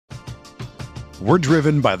We're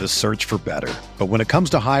driven by the search for better. But when it comes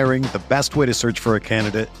to hiring, the best way to search for a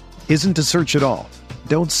candidate isn't to search at all.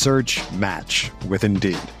 Don't search, match with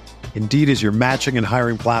Indeed. Indeed is your matching and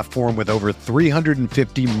hiring platform with over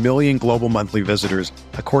 350 million global monthly visitors,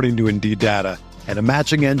 according to Indeed data, and a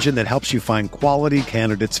matching engine that helps you find quality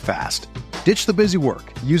candidates fast. Ditch the busy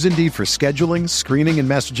work. Use Indeed for scheduling, screening, and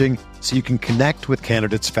messaging so you can connect with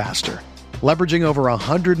candidates faster. Leveraging over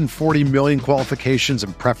 140 million qualifications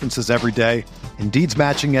and preferences every day, Indeed's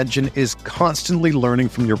matching engine is constantly learning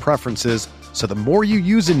from your preferences, so the more you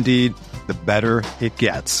use Indeed, the better it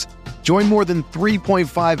gets. Join more than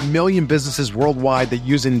 3.5 million businesses worldwide that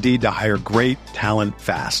use Indeed to hire great talent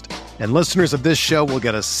fast. And listeners of this show will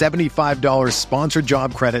get a $75 sponsored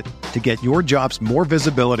job credit to get your jobs more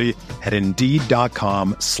visibility at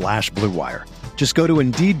Indeed.com/Blue Wire. Just go to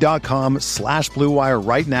Indeed.com/Blue Wire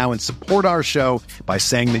right now and support our show by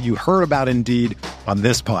saying that you heard about Indeed on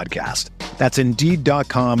this podcast. That's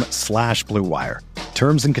Indeed.com/Blue Wire.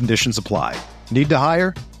 Terms and conditions apply. Need to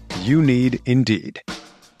hire? You need Indeed.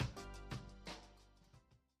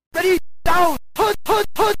 Ready, down, put.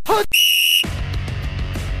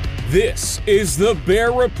 This is the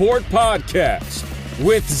Bear Report Podcast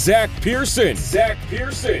with Zach Pearson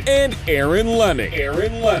and Aaron Leming.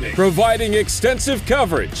 Providing extensive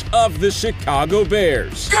coverage of the Chicago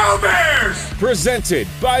Bears. Go Bears! Presented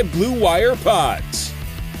by Blue Wire Pods.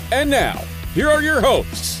 And now, here are your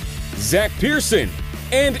hosts, Zach Pearson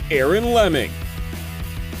and Aaron Leming.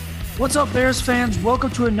 What's up, Bears fans? Welcome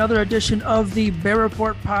to another edition of the Bear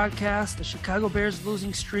Report Podcast. The Chicago Bears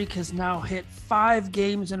losing streak has now hit 5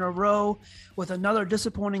 games in a row with another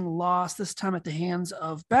disappointing loss, this time at the hands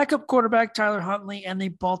of backup quarterback Tyler Huntley and the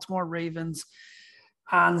Baltimore Ravens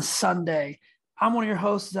on Sunday. I'm one of your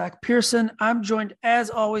hosts, Zach Pearson. I'm joined, as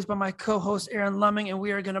always, by my co-host, Aaron Leming, and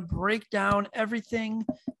we are going to break down everything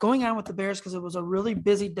going on with the Bears because it was a really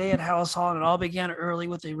busy day at Halas Hall, and it all began early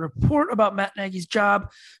with a report about Matt Nagy's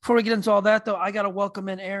job. Before we get into all that, though, I got to welcome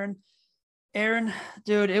in Aaron. Aaron,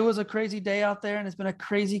 dude, it was a crazy day out there, and it's been a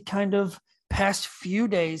crazy kind of past few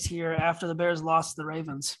days here after the Bears lost to the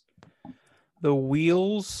Ravens. The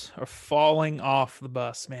wheels are falling off the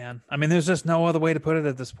bus, man. I mean, there's just no other way to put it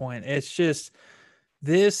at this point. It's just,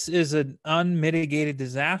 this is an unmitigated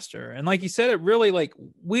disaster. And like you said, it really, like,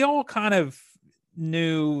 we all kind of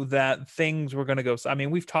knew that things were going to go. I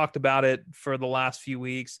mean, we've talked about it for the last few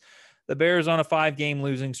weeks. The Bears on a 5-game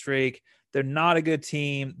losing streak. They're not a good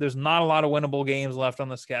team. There's not a lot of winnable games left on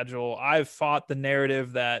the schedule. I've fought the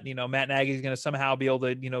narrative that, Matt Nagy is going to somehow be able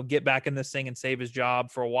to, get back in this thing and save his job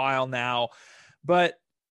for a while now. But,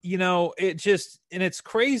 it's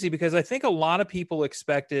crazy because I think a lot of people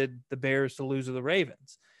expected the Bears to lose to the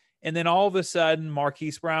Ravens. And then all of a sudden,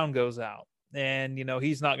 Marquise Brown goes out and,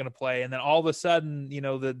 he's not going to play. And then all of a sudden,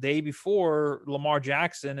 the day before, Lamar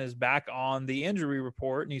Jackson is back on the injury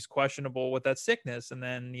report and he's questionable with that sickness. And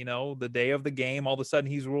then, the day of the game, all of a sudden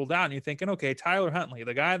he's ruled out and you're thinking, okay, Tyler Huntley,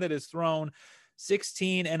 the guy that has thrown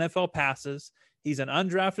 16 NFL passes, he's an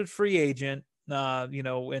undrafted free agent,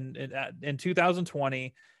 in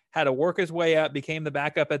 2020, had to work his way up, became the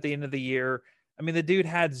backup at the end of the year. I mean, the dude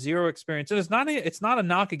had zero experience, and it's not a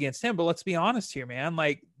knock against him, but let's be honest here, man.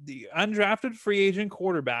 Like, the undrafted free agent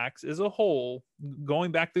quarterbacks as a whole,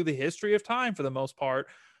 going back through the history of time for the most part,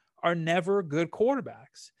 are never good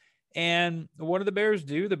quarterbacks. And what do the Bears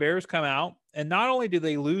do? The Bears come out, and not only do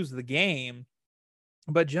they lose the game,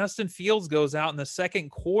 but Justin Fields goes out in the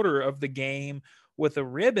second quarter of the game with a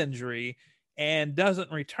rib injury and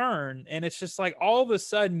doesn't return. And it's just like, all of a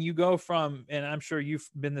sudden you go from, and I'm sure you've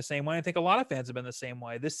been the same way. I think a lot of fans have been the same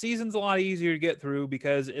way. This season's a lot easier to get through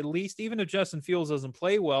because at least, even if Justin Fields doesn't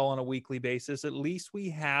play well on a weekly basis, at least we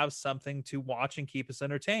have something to watch and keep us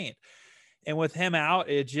entertained. And with him out,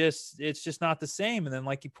 it's just not the same. And then,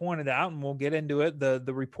 like you pointed out, and we'll get into it,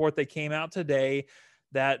 the report that came out today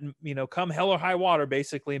that, come hell or high water,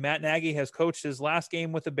 basically, Matt Nagy has coached his last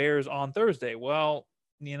game with the Bears on Thursday. Well,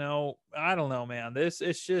 I don't know, man.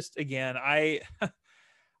 It's just, again,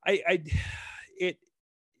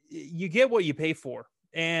 you get what you pay for.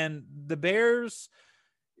 And the Bears,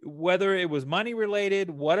 whether it was money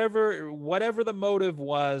related, whatever the motive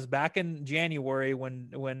was back in January when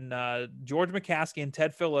George McCaskey and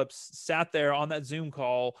Ted Phillips sat there on that Zoom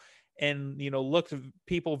call and, looked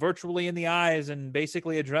people virtually in the eyes and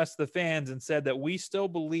basically addressed the fans and said that we still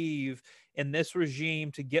believe in this regime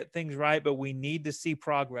to get things right, but we need to see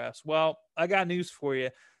progress. Well, I got news for you.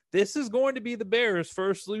 This is going to be the Bears'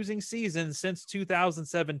 first losing season since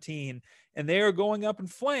 2017, and they are going up in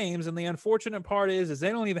flames. And the unfortunate part is they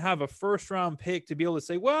don't even have a first-round pick to be able to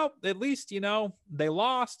say, well, at least, they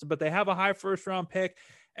lost, but they have a high first-round pick.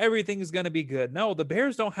 everything is going to be good. No, the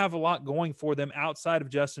Bears don't have a lot going for them outside of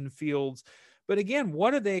Justin Fields. But again,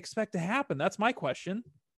 what do they expect to happen? That's my question.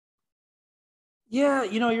 Yeah,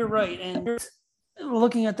 you're right. And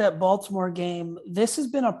looking at that Baltimore game, this has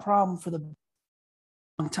been a problem for the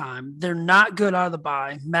long time. They're not good out of the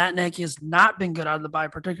bye. Matt Nagy has not been good out of the bye,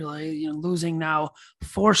 particularly, losing now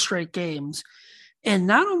 4 straight games. And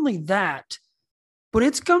not only that, but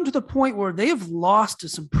it's come to the point where they have lost to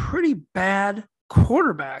some pretty bad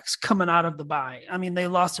quarterbacks coming out of the bye. I mean, they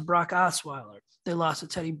lost to Brock Osweiler. They lost to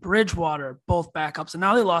Teddy Bridgewater, both backups. And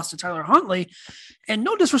now they lost to Tyler Huntley. And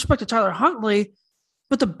no disrespect to Tyler Huntley,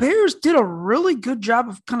 but the Bears did a really good job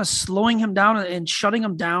of kind of slowing him down and shutting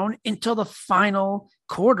him down until the final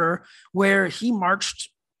quarter, where he marched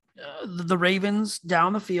the Ravens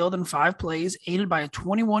down the field in 5 plays, aided by a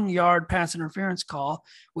 21-yard pass interference call,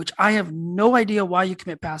 which I have no idea why you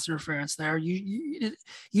commit pass interference there.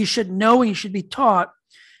 You should know, and you should be taught,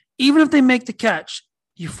 even if they make the catch,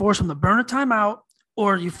 you force them to burn a timeout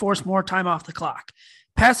or you force more time off the clock.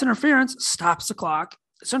 Pass interference stops the clock,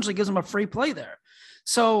 essentially gives them a free play there.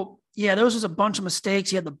 So, yeah, there was just a bunch of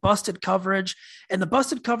mistakes. You had the busted coverage, and the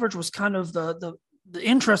busted coverage was kind of the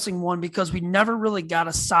interesting one because we never really got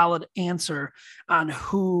a solid answer on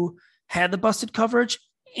who had the busted coverage.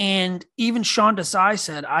 And even Sean Desai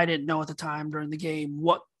said, I didn't know at the time during the game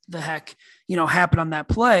what the heck, happened on that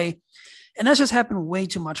play. And that's just happened way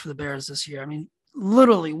too much for the Bears this year. I mean,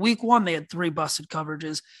 literally week 1, they had 3 busted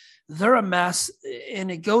coverages. They're a mess. And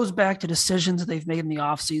it goes back to decisions that they've made in the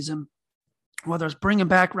offseason, whether it's bringing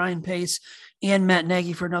back Ryan Pace and Matt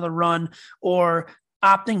Nagy for another run, or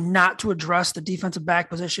opting not to address the defensive back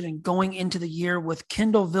position and going into the year with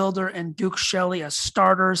Kendall Vilder and Duke Shelley as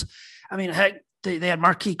starters. I mean, heck, they had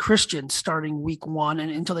Marquis Christian starting week 1 and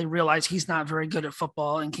until they realized he's not very good at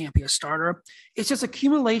football and can't be a starter. It's just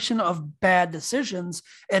accumulation of bad decisions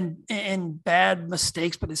and bad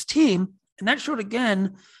mistakes by this team. And that showed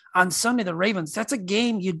again on Sunday, the Ravens. That's a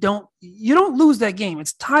game you don't lose that game.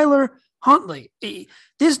 It's Tyler Huntley.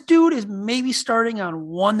 This dude is maybe starting on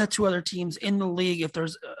 1 to 2 other teams in the league if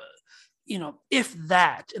there's, if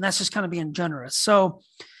that, and that's just kind of being generous. So,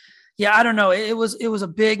 yeah, I don't know. It was a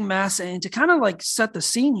big mess, and to kind of like set the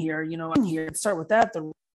scene here, start with that.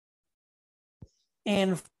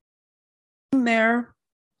 And there,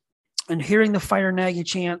 and hearing the Fire Nagy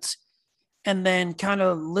chants, and then kind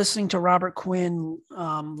of listening to Robert Quinn,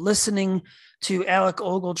 listening to Alec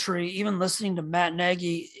Ogletree, even listening to Matt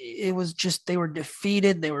Nagy, it was just, they were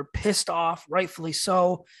defeated. They were pissed off, rightfully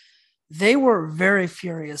so. They were very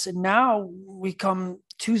furious. And now we come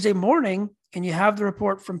Tuesday morning and you have the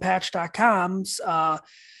report from Patch.com's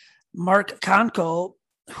Mark Conco,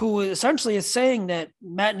 who essentially is saying that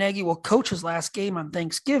Matt Nagy will coach his last game on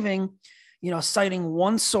Thanksgiving, citing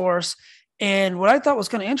one source. And what I thought was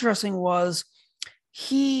kind of interesting was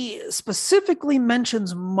he specifically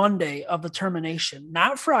mentions Monday of the termination,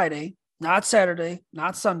 not Friday, not Saturday,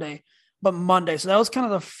 not Sunday, but Monday. So that was kind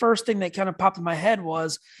of the first thing that kind of popped in my head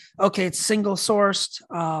was, okay, it's single sourced,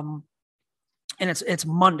 and it's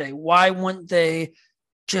Monday. Why wouldn't they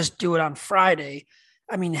just do it on Friday?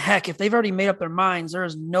 I mean, heck, if they've already made up their minds, there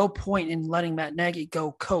is no point in letting Matt Nagy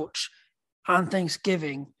go coach on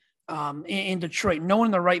Thanksgiving in Detroit. No one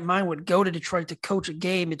in their right mind would go to Detroit to coach a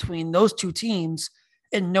game between those two teams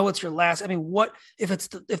and know it's your last. I mean, what if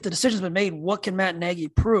the decision's been made? What can Matt Nagy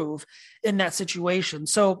prove in that situation?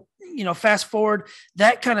 So, fast forward,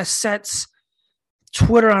 that kind of sets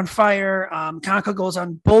Twitter on fire. Conco goes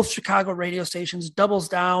on both Chicago radio stations, doubles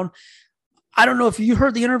down. I don't know if you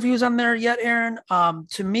heard the interviews on there yet, Aaron.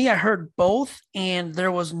 To me, I heard both, and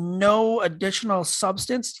there was no additional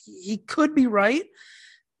substance. He could be right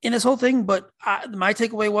in this whole thing, but my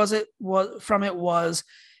takeaway was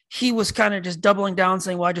he was kind of just doubling down,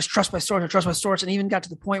 saying, well, I just trust my source. And even got to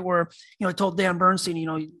the point where, I told Dan Bernstein,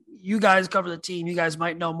 you guys cover the team. You guys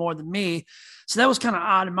might know more than me. So that was kind of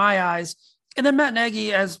odd in my eyes. And then Matt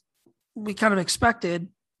Nagy, as we kind of expected,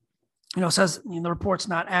 says the report's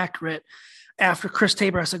not accurate after Chris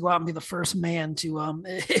Tabor has to go out and be the first man to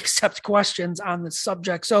accept questions on this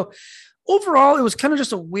subject. So overall, it was kind of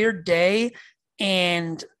just a weird day.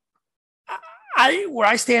 And where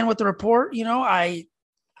I stand with the report,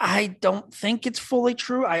 I don't think it's fully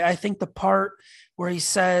true. I think the part where he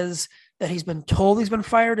says that he's been told he's been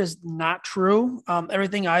fired is not true.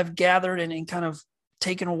 Everything I've gathered and kind of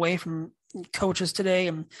taken away from coaches today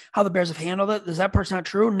and how the Bears have handled it, is that part's not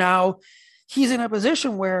true. Now he's in a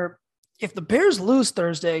position where if the Bears lose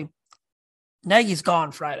Thursday, Nagy's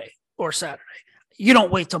gone Friday or Saturday. You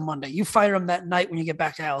don't wait till Monday. You fire him that night when you get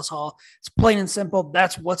back to Alice Hall. It's plain and simple.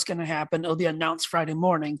 That's what's going to happen. It'll be announced Friday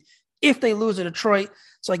morning. if they lose to Detroit.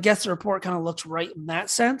 So I guess the report kind of looks right in that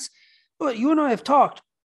sense. But you and I have talked.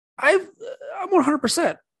 I'm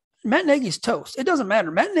 100%. Matt Nagy's toast. It doesn't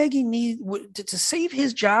matter. Matt Nagy to save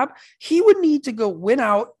his job, he would need to go win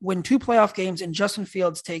 2 playoff games, and Justin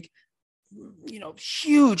Fields take,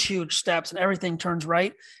 huge steps, and everything turns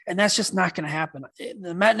right. And that's just not going to happen.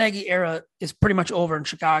 The Matt Nagy era is pretty much over in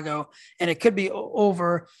Chicago, and it could be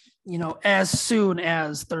over, as soon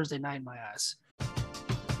as Thursday night in my eyes.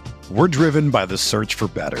 We're driven by the search for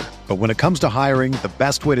better. But when it comes to hiring, the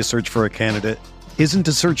best way to search for a candidate isn't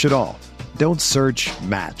to search at all. Don't search,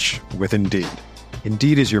 match with Indeed.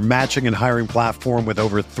 Indeed is your matching and hiring platform with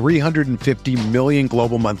over 350 million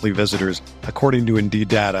global monthly visitors, according to Indeed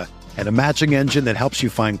data, and a matching engine that helps you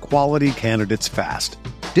find quality candidates fast.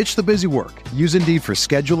 Ditch the busy work. Use Indeed for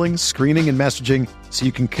scheduling, screening, and messaging so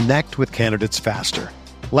you can connect with candidates faster.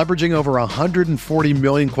 Leveraging over 140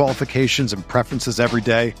 million qualifications and preferences every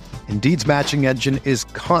day, Indeed's matching engine is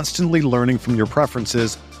constantly learning from your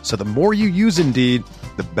preferences, so the more you use Indeed,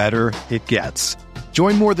 the better it gets.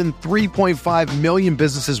 Join more than 3.5 million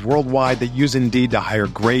businesses worldwide that use Indeed to hire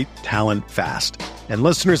great talent fast. And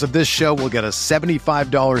listeners of this show will get a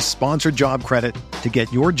 $75 sponsored job credit to get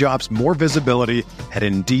your jobs more visibility at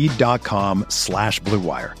Indeed.com/Blue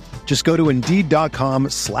Wire. Just go to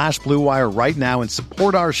Indeed.com/Blue Wire right now and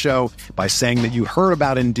support our show by saying that you heard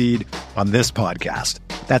about Indeed on this podcast.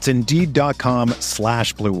 That's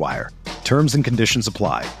Indeed.com/Blue Wire. Terms and conditions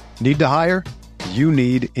apply. Need to hire? You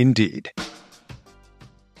need Indeed.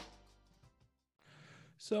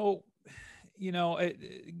 So,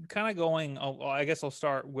 kind of going, I guess I'll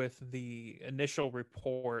start with the initial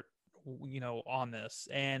report, on this.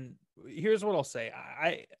 And here's what I'll say.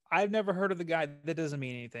 I've never heard of the guy. That doesn't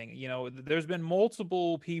mean anything. There's been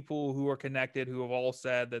multiple people who are connected who have all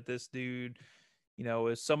said that this dude,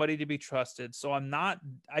 is somebody to be trusted. So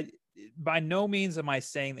by no means am I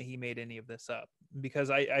saying that he made any of this up, because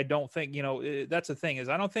I don't think, that's the thing is,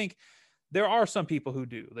 I don't think there are some people who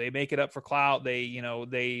do. They make it up for clout.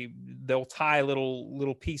 They'll tie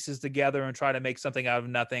little pieces together and try to make something out of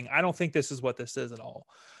nothing. I don't think this is what this is at all.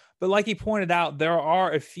 But like he pointed out, there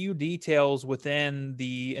are a few details within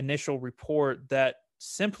the initial report that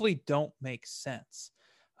simply don't make sense.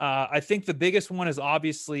 I think the biggest one is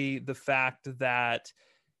obviously the fact that,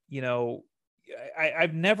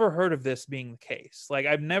 I've never heard of this being the case. Like,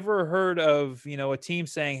 I've never heard of, a team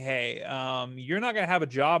saying, hey, you're not going to have a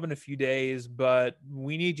job in a few days, but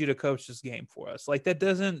we need you to coach this game for us. Like, that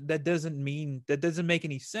doesn't make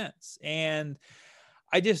any sense. And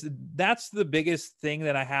that's the biggest thing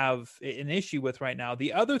that I have an issue with right now.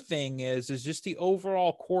 The other thing is just the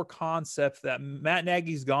overall core concept that Matt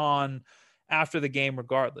Nagy's gone after the game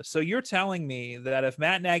regardless. So you're telling me that if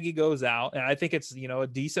Matt Nagy goes out, and I think it's, a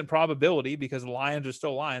decent probability because the Lions are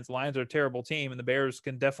still Lions. The Lions are a terrible team and the Bears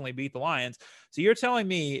can definitely beat the Lions. So you're telling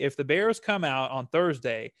me if the Bears come out on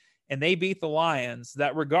Thursday and they beat the Lions,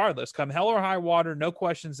 that regardless, come hell or high water, no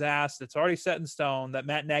questions asked, it's already set in stone that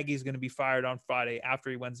Matt Nagy is going to be fired on Friday after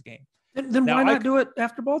he wins the game. Then why not do it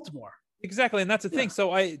after Baltimore? Exactly. And that's the thing. So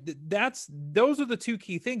those are the two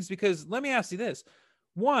key things, because let me ask you this.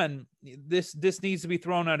 One, this needs to be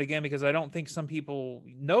thrown out again, because I don't think some people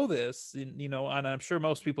know this, and I'm sure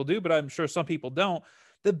most people do, but I'm sure some people don't.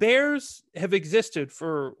 The Bears have existed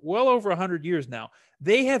for well over 100 years now.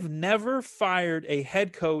 They have never fired a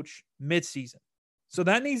head coach midseason. So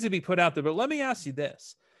that needs to be put out there. But let me ask you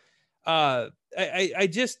this. I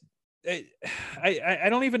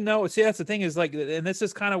don't even know. See, that's the thing is, like, and this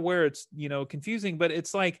is kind of where it's, confusing, but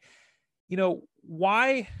it's like,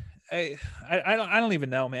 why? I don't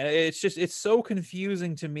even know, man. It's so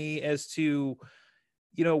confusing to me as to,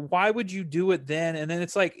 why would you do it then? And then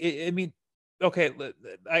it's like, okay,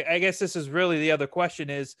 I guess this is really the other question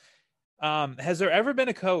is, has there ever been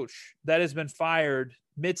a coach that has been fired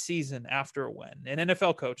mid-season after a win? An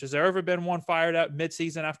NFL coach, has there ever been one fired out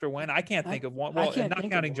mid-season after a win? I can't think of one. Well, not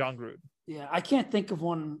counting John Gruden. Yeah, I can't think of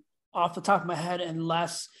one off the top of my head,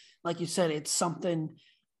 unless, like you said, it's something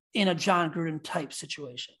in a John Gruden type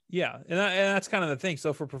situation. Yeah. And that's kind of the thing.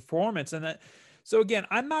 So for performance so again,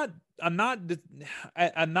 I'm not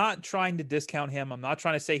trying to discount him. I'm not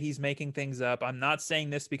trying to say he's making things up. I'm not saying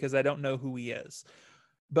this because I don't know who he is,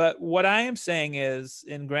 but what I am saying is,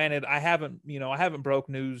 and granted, I haven't broke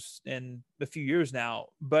news in a few years now,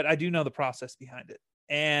 but I do know the process behind it.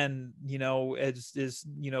 And,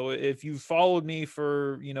 if you've followed me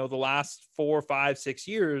for, the last 4, 5, 6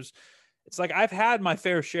 years, it's like I've had my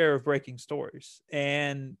fair share of breaking stories.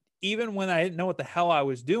 And even when I didn't know what the hell I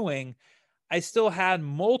was doing, I still had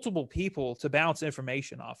multiple people to bounce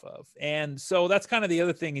information off of. And so that's kind of the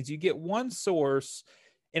other thing is you get one source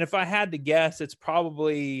And if I had to guess, it's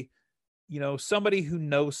probably, somebody who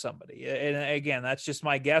knows somebody. And again, that's just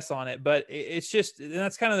my guess on it, but it's just, and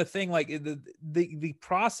that's kind of the thing, like the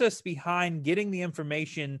process behind getting the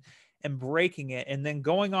information and breaking it, and then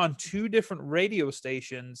going on 2 different radio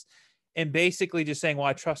stations and basically just saying, well,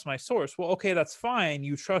 I trust my source. Well, okay, that's fine.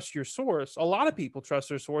 You trust your source. A lot of people trust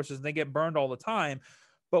their sources and they get burned all the time.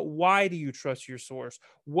 But why do you trust your source?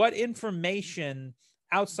 What information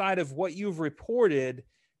outside of what you've reported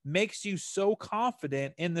makes you so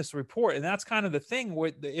confident in this report? And that's kind of the thing,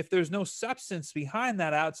 where if there's no substance behind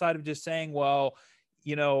that outside of just saying, well,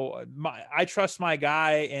 I trust my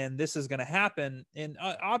guy and this is going to happen. And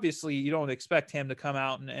obviously you don't expect him to come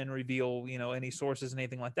out and reveal, any sources and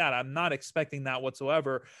anything like that. I'm not expecting that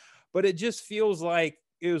whatsoever, but it just feels like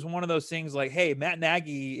it was one of those things like, hey, Matt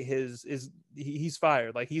Nagy he's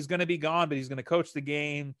fired. Like, he's going to be gone, but he's going to coach the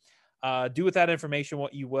game. Do with that information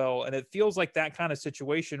what you will. And it feels like that kind of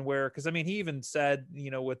situation where, because I mean, he even said,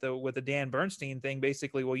 with the Dan Bernstein thing,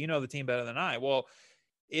 basically, well, the team better than I. Well,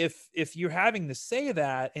 if you're having to say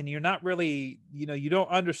that and you're not really, you don't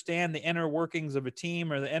understand the inner workings of a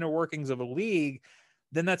team or the inner workings of a league,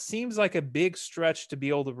 then that seems like a big stretch to be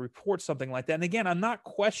able to report something like that. And again, I'm not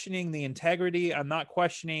questioning the integrity. I'm not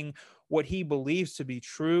questioning what he believes to be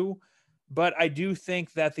true, but I do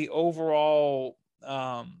think that the overall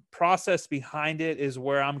process behind it is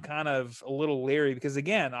where I'm kind of a little leery, because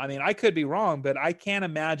again, I mean, I could be wrong, but I can't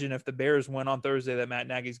imagine if the Bears win on Thursday that Matt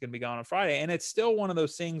Nagy's going to be gone on Friday. And it's still one of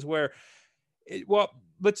those things where,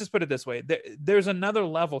 let's just put it this way. There's another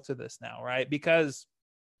level to this now, right? Because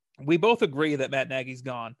we both agree that Matt Nagy's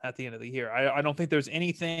gone at the end of the year. I don't think there's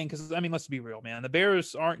anything, because I mean, let's be real, man. The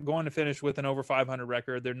Bears aren't going to finish with an over 500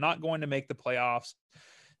 record. They're not going to make the playoffs.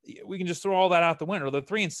 We can just throw all that out the window. They're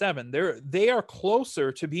 3-7. They are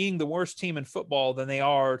closer to being the worst team in football than they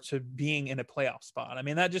are to being in a playoff spot. I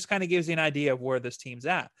mean, that just kind of gives you an idea of where this team's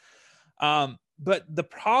at. But the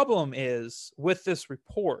problem is with this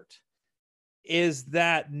report is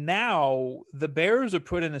that now the Bears are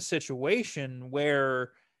put in a situation where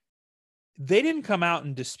they didn't come out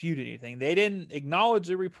and dispute anything. They didn't acknowledge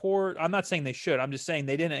the report. I'm not saying they should. I'm just saying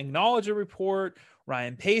they didn't acknowledge a report.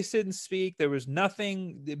 Ryan Pace didn't speak. There was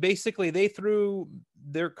nothing. Basically, they threw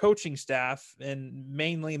their coaching staff and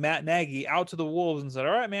mainly Matt Nagy out to the wolves and said,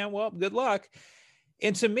 all right, man, well, good luck.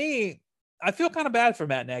 And to me, I feel kind of bad for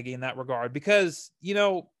Matt Nagy in that regard because,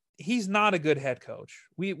 he's not a good head coach.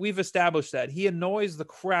 We've established that. He annoys the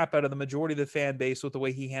crap out of the majority of the fan base with the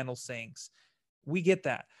way he handles things. We get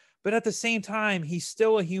that. But at the same time, he's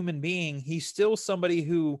still a human being. He's still somebody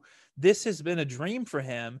who this has been a dream for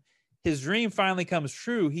him. His dream finally comes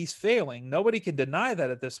true. He's failing. Nobody can deny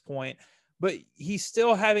that at this point, but he's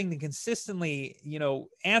still having to consistently,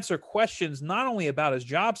 answer questions, not only about his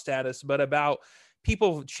job status, but about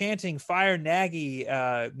people chanting fire Nagy,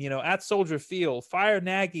 at Soldier Field, fire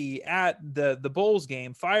Nagy at the Bulls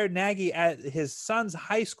game, fire Nagy at his son's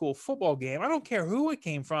high school football game. I don't care who it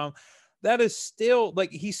came from. That is still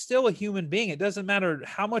he's still a human being. It doesn't matter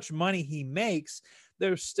how much money he makes.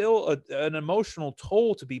 There's still an emotional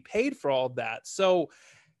toll to be paid for all of that. So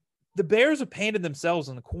the Bears have painted themselves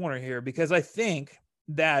in the corner here because I think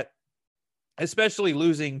that, especially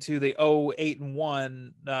losing to the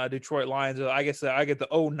 0-8-1 Detroit Lions, I guess I get the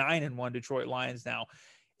 0-9-1 Detroit Lions now.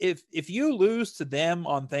 If you lose to them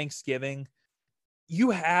on Thanksgiving, you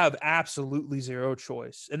have absolutely zero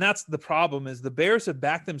choice. And that's the problem, is the Bears have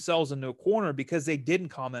backed themselves into a corner because they didn't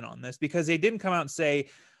comment on this, because they didn't come out and say,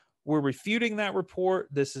 we're refuting that report.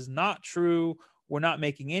 This is not true. We're not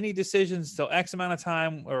making any decisions till X amount of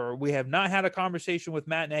time, or we have not had a conversation with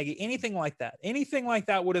Matt Nagy, anything like that. Anything like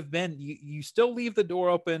that would have been, you still leave the door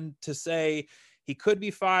open to say he could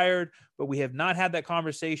be fired, but we have not had that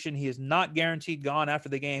conversation. He is not guaranteed gone after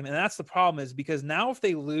the game. And that's the problem, is because now if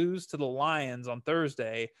they lose to the Lions on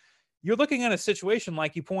Thursday, you're looking at a situation,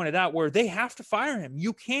 like you pointed out, where they have to fire him.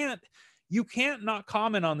 You can't not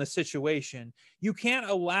comment on the situation. You can't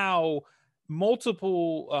allow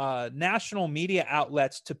multiple national media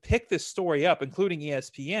outlets to pick this story up, including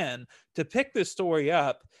ESPN, to pick this story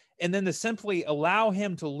up, and then to simply allow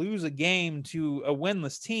him to lose a game to a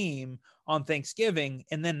winless team on Thanksgiving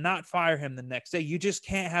and then not fire him the next day. You just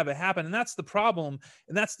can't have it happen. And that's the problem.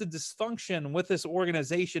 And that's the dysfunction with this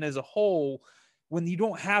organization as a whole, when you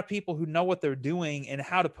don't have people who know what they're doing and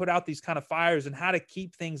how to put out these kind of fires and how to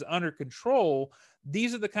keep things under control.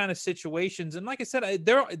 These are the kind of situations. And like I said,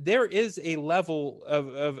 there is a level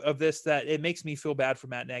of this that it makes me feel bad for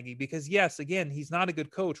Matt Nagy, because yes, again, he's not a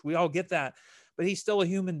good coach. We all get that, but he's still a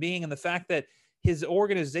human being. And the fact that his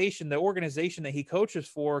organization, the organization that he coaches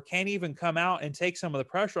for, can't even come out and take some of the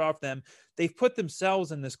pressure off them. They've put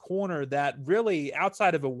themselves in this corner that really,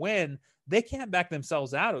 outside of a win, they can't back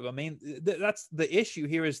themselves out of. I mean, that's the issue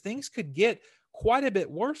here, is things could get quite a bit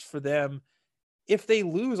worse for them if they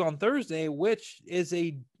lose on Thursday, which is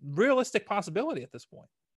a realistic possibility at this point.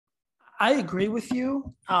 I agree with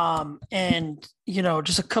you. And,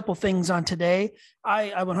 just a couple things on today.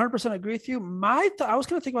 I 100% agree with you. I was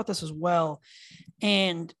going to think about this as well.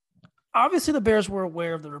 And obviously the Bears were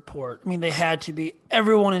aware of the report. I mean, they had to be.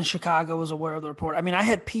 Everyone in Chicago was aware of the report. I mean, I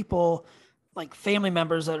had people like family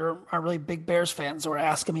members that are really big Bears fans that were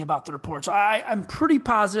asking me about the report. So I'm pretty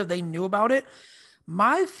positive they knew about it.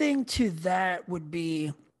 My thing to that would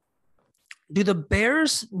be, do the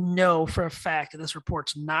Bears know for a fact that this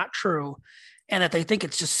report's not true and that they think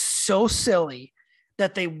it's just so silly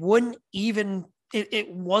that they wouldn't even,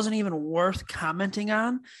 it wasn't even worth commenting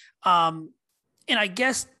on? And I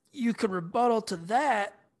guess you could rebuttal to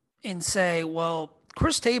that and say, well,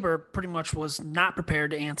 Chris Tabor pretty much was not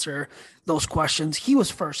prepared to answer those questions. He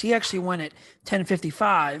was first. He actually went at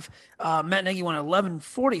 10:55. Matt Nagy went at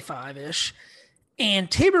 11:45-ish.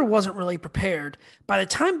 And Tabor wasn't really prepared. By the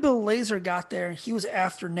time Bill Lazor got there, he was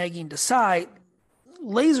after Nagy and Desai.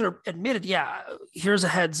 Lazor admitted, here's a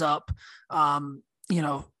heads up, or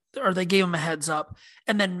they gave him a heads up.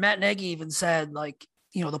 And then Matt Nagy even said,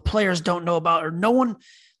 the players don't know about, or no one,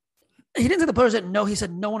 he didn't say the players didn't know. He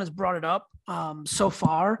said no one has brought it up so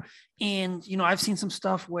far. And, I've seen some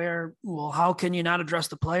stuff where, well, how can you not address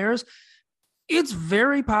the players? It's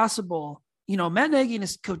very possible. Matt Nagy and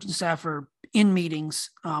his coaching staff are in meetings.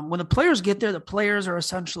 When the players get there, the players are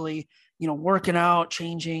essentially, working out,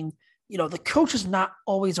 changing. The coach is not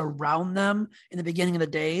always around them in the beginning of the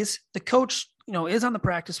days. The coach, is on the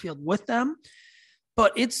practice field with them.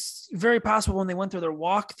 But it's very possible when they went through their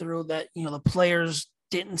walkthrough that, the players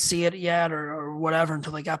didn't see it yet or whatever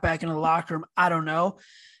until they got back into the locker room. I don't know.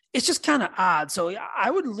 It's just kind of odd. So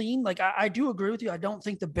I would lean, I do agree with you. I don't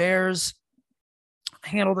think the Bears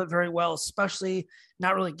handled it very well, especially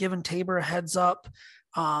not really giving Tabor a heads up.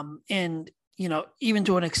 And, even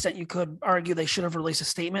to an extent, you could argue they should have released a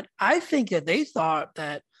statement. I think that they thought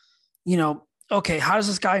that, okay, how does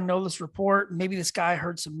this guy know this report? Maybe this guy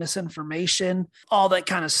heard some misinformation, all that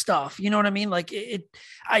kind of stuff. You know what I mean?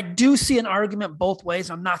 I do see an argument both ways.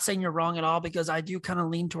 I'm not saying you're wrong at all, because I do kind of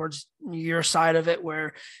lean towards your side of it,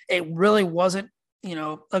 where it really wasn't,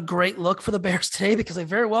 a great look for the Bears today, because they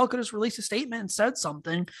very well could have released a statement and said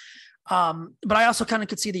something. But I also kind of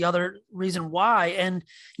could see the other reason why. And,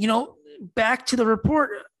 back to the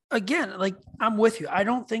report again, I'm with you. I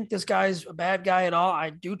don't think this guy's a bad guy at all.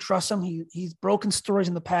 I do trust him. He's broken stories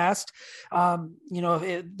in the past.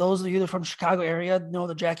 Those of you that are from the Chicago area know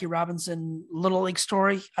the Jackie Robinson Little League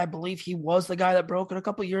story. I believe he was the guy that broke it a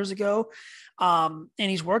couple of years ago. And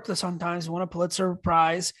he's worked with sometimes, won a Pulitzer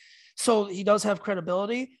Prize. So he does have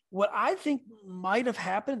credibility. What I think might have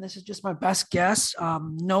happened, this is just my best guess,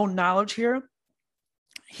 no knowledge here.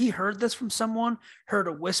 He heard this from someone, heard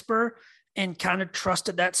a whisper, and kind of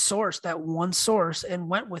trusted that source, that one source, and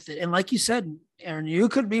went with it. And like you said, Aaron, you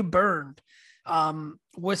could be burned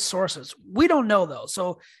with sources. We don't know, though.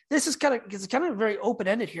 So this is kind of very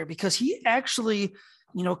open-ended here, because he actually,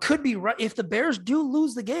 could be right. If the Bears do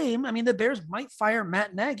lose the game, I mean, the Bears might fire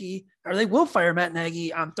Matt Nagy, or they will fire Matt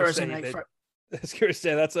Nagy on Thursday night. That's curious.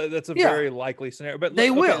 That's a very likely scenario, but they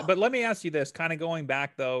will. But let me ask you this, kind of going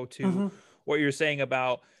back though to what you're saying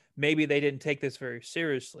about maybe they didn't take this very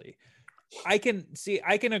seriously. I can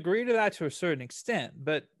agree to that to a certain extent,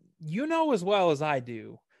 but as well as I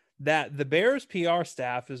do that the Bears PR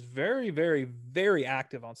staff is very, very, very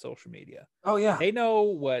active on social media. Oh yeah. They know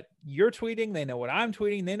what you're tweeting. They know what I'm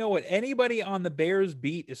tweeting. They know what anybody on the Bears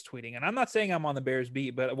beat is tweeting. And I'm not saying I'm on the Bears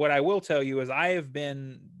beat, but what I will tell you is I have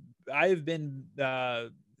been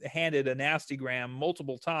handed a nasty gram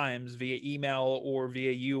multiple times via email or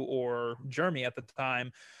via you or Jeremy at the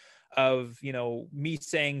time of, me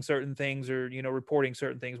saying certain things or, reporting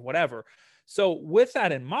certain things, whatever. So with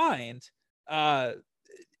that in mind,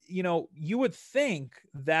 you would think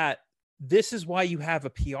that this is why you have a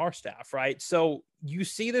PR staff, right? So you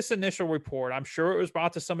see this initial report. I'm sure it was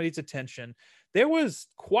brought to somebody's attention. There was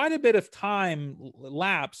quite a bit of time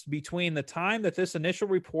lapsed between the time that this initial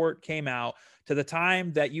report came out to the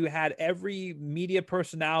time that you had every media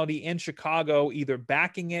personality in Chicago either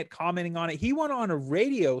backing it, commenting on it. He went on a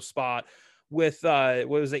radio spot with, what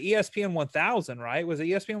was it, ESPN 1000, right? Was it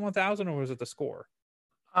ESPN 1000 or was it The Score?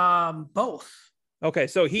 Both. Okay,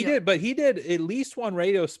 so he did at least one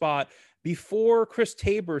radio spot before Chris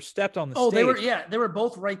Tabor stepped on the stage. They were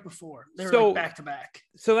both right before. They were like back to back.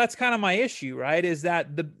 So that's kind of my issue, right? Is that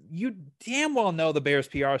you damn well know the Bears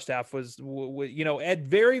PR staff was, at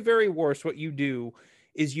very, very worst, what you do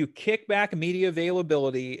is you kick back media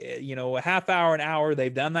availability, a half hour, an hour.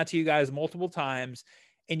 They've done that to you guys multiple times,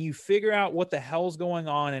 and you figure out what the hell's going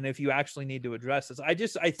on and if you actually need to address this. I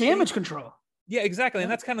think damage control. Yeah, exactly. Yeah.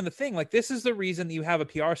 And that's kind of the thing. Like, this is the reason that you have a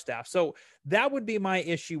PR staff. So that would be my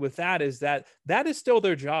issue with that, is that is still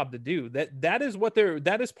their job to do. That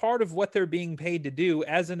is part of what they're being paid to do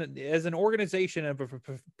as an organization of a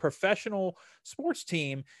professional sports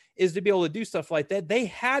team, is to be able to do stuff like that. They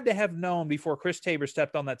had to have known before Chris Tabor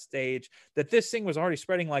stepped on that stage that this thing was already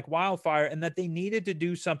spreading like wildfire and that they needed to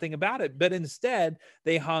do something about it. But instead,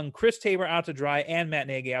 they hung Chris Tabor out to dry and Matt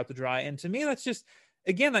Nagy out to dry. And to me, that's just,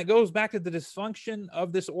 again, that goes back to the dysfunction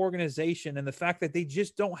of this organization and the fact that they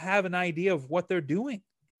just don't have an idea of what they're doing.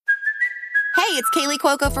 Hey, it's Kaylee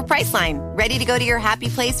Cuoco for Priceline. Ready to go to your happy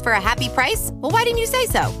place for a happy price? Well, why didn't you say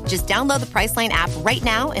so? Just download the Priceline app right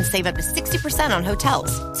now and save up to 60% on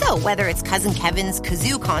hotels. So whether it's Cousin Kevin's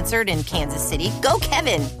Kazoo Concert in Kansas City, go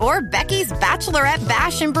Kevin, or Becky's Bachelorette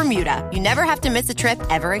Bash in Bermuda, you never have to miss a trip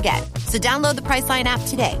ever again. So download the Priceline app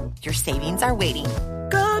today. Your savings are waiting.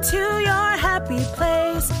 Go to your happy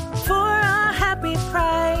place for a happy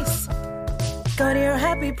price. Go to your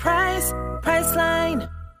happy price, Priceline.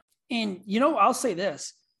 And, I'll say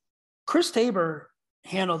this. Chris Tabor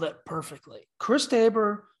handled it perfectly. Chris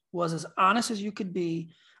Tabor was as honest as you could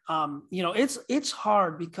be. It's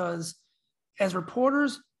hard because as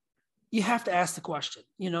reporters, you have to ask the question.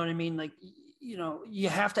 You know what I mean? Like, you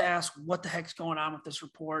have to ask what the heck's going on with this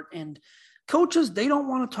report. And coaches, they don't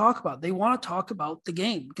want to talk about it. They want to talk about the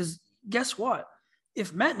game, because guess what?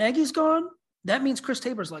 If Matt Nagy's gone, that means Chris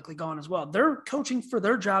Tabor's likely gone as well. They're coaching for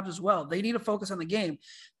their jobs as well. They need to focus on the game.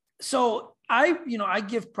 So I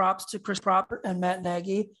give props to Chris Proper and Matt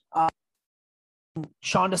Nagy,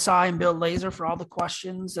 Sean Desai and Bill Lazor for all the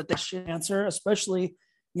questions that they should answer, especially,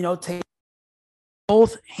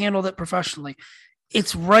 both handled it professionally.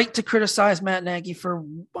 It's right to criticize Matt Nagy for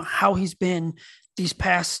how he's been these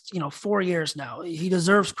past, 4 years now. He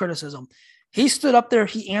deserves criticism. He stood up there.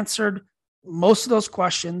 He answered most of those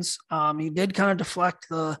questions. He did kind of deflect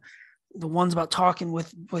the ones about talking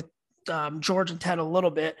with George and Ted a little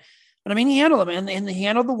bit, but I mean, he handled them, and he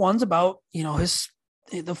handled the ones about,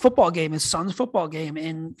 the football game, his son's football game.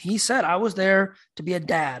 And he said, I was there to be a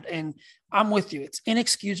dad, and I'm with you. It's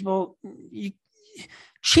inexcusable. You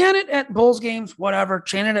chant it at Bulls games, whatever.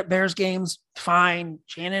 Chant it at Bears games, fine.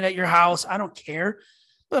 Chant it at your house, I don't care.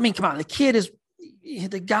 But I mean, come on,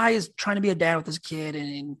 the guy is trying to be a dad with his kid,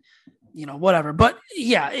 and whatever. But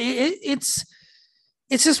yeah, it's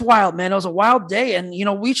just wild, man. It was a wild day. And,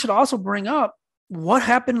 we should also bring up what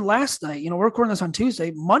happened last night. We're recording this on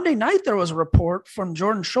Tuesday. Monday night, there was a report from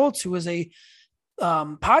Jordan Schultz, who is a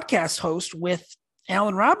podcast host with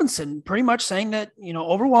Allen Robinson, pretty much saying that,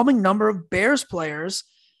 overwhelming number of Bears players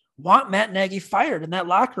want Matt Nagy fired in that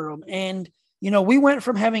locker room. And, we went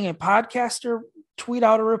from having a podcaster tweet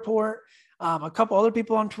out a report. A couple other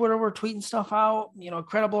people on Twitter were tweeting stuff out,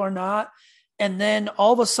 credible or not. And then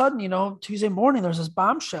all of a sudden, Tuesday morning, there's this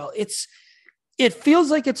bombshell. It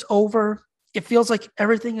feels like it's over. It feels like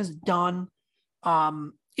everything is done.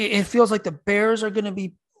 It feels like the Bears are going to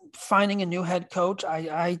be finding a new head coach.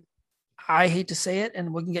 I hate to say it,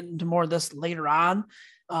 and we can get into more of this later on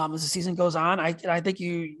as the season goes on. I think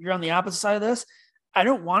you're on the opposite side of this. I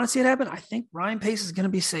don't want to see it happen. I think Ryan Pace is going to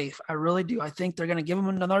be safe. I really do. I think they're going to give him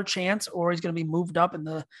another chance, or he's going to be moved up in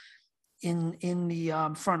the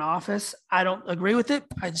front office. I don't agree with it.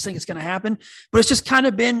 I just think it's going to happen. But it's just kind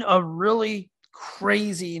of been a really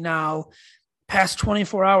crazy now past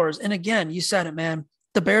 24 hours. And again, you said it, man.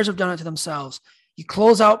 The Bears have done it to themselves. You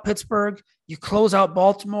close out Pittsburgh. You close out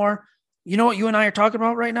Baltimore. You know what you and I are talking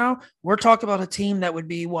about right now? We're talking about a team that would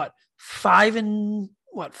be 5 and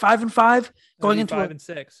 5 going into 5 and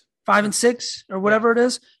 6, 5 and 6 or whatever it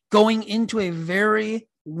is, going into a very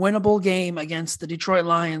winnable game against the Detroit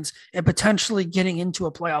Lions and potentially getting into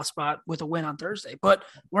a playoff spot with a win on Thursday. But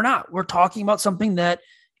we're not. We're talking about something that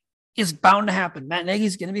is bound to happen. Matt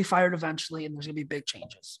Nagy's going to be fired eventually, and there's going to be big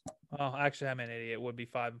changes. Well, actually, I'm an idiot. It would be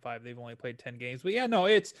 5 and 5. They've only played 10 games. But yeah, no,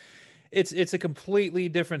 it's a completely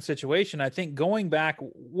different situation. I think going back,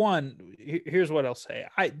 here's what I'll say.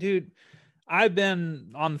 I've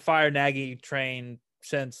been on the fire Nagy train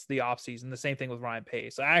since the offseason. The same thing with Ryan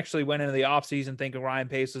Pace. I actually went into the offseason thinking Ryan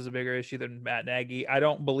Pace was a bigger issue than Matt Nagy. I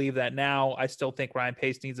don't believe that now. I still think Ryan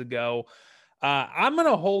Pace needs to go. I'm going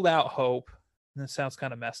to hold out hope That sounds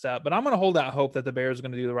kind of messed up, but I'm going to hold out hope that the Bears are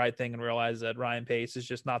going to do the right thing and realize that Ryan Pace is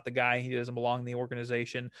just not the guy. He doesn't belong in the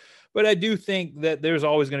organization. But I do think that there's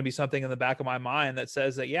always going to be something in the back of my mind that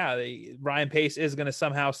says that, yeah, Ryan Pace is going to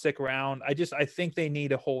somehow stick around. I think they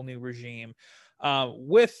need a whole new regime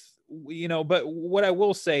but what I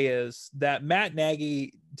will say is that Matt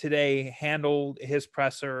Nagy today handled his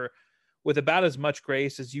presser with about as much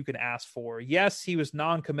grace as you can ask for. Yes, he was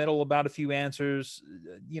non-committal about a few answers.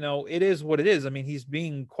 It is what it is. I mean, he's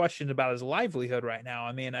being questioned about his livelihood right now.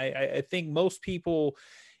 I mean, I think most people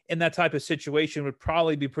in that type of situation would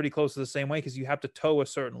probably be pretty close to the same way, because you have to toe a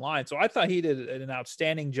certain line. So I thought he did an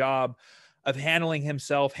outstanding job of handling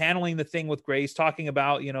himself, handling the thing with grace, talking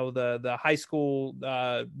about, the high school,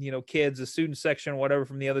 kids, the student section, whatever,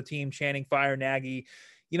 from the other team chanting "Fire Nagy."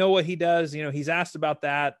 You know what he does? He's asked about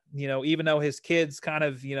that, even though his kid's kind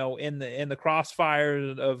of, in the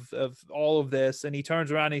crossfire of all of this. And he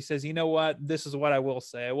turns around and he says, you know what, this is what I will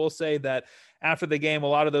say. I will say that after the game, a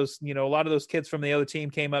lot of those kids from the other team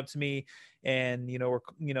came up to me and, were,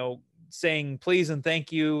 saying please and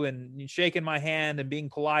thank you and shaking my hand and being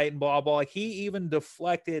polite and blah, blah. Like, he even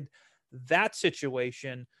deflected that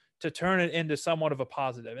situation to turn it into somewhat of a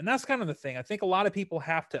positive. And that's kind of the thing. I think a lot of people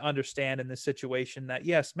have to understand in this situation that,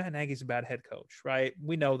 yes, Matt Nagy's a bad head coach, right?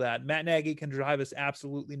 We know that. Matt Nagy can drive us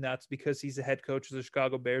absolutely nuts because he's the head coach of the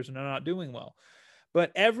Chicago Bears and they're not doing well.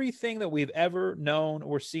 But everything that we've ever known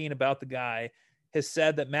or seen about the guy has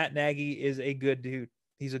said that Matt Nagy is a good dude.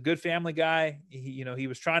 He's a good family guy. He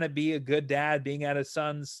was trying to be a good dad, being at his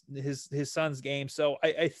son's game. So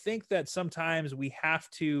I think that sometimes we have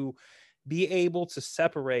to be able to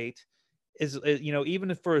separate,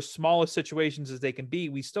 even for as small as situations as they can be,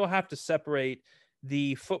 we still have to separate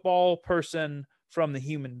the football person from the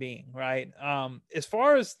human being, right? As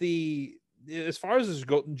far as this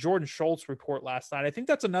Jordan Schultz report last night, I think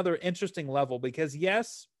that's another interesting level, because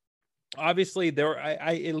yes, obviously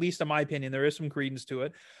I at least in my opinion, there is some credence to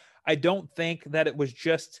it. I don't think that it was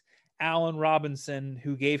just Allen Robinson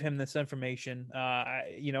who gave him this information.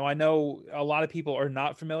 I know a lot of people are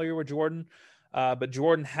not familiar with Jordan, but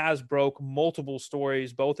Jordan has broke multiple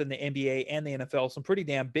stories, both in the NBA and the NFL, some pretty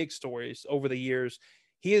damn big stories over the years.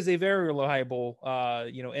 He is a very reliable,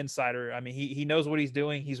 insider. I mean, he knows what he's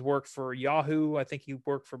doing. He's worked for Yahoo. I think he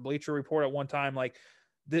worked for Bleacher Report at one time. Like,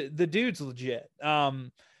 the dude's legit.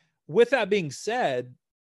 With that being said,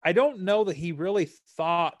 I don't know that he really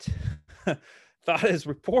thought his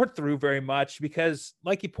report through very much, because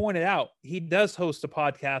like you pointed out, he does host a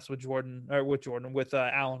podcast with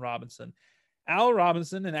Allen Robinson. Allen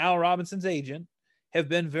Robinson and Allen Robinson's agent have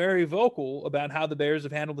been very vocal about how the Bears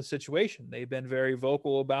have handled the situation. They've been very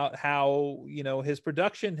vocal about how, his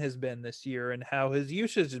production has been this year and how his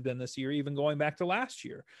usage has been this year, even going back to last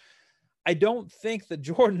year. I don't think that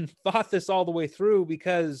Jordan thought this all the way through,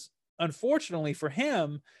 because unfortunately for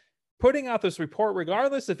him, putting out this report,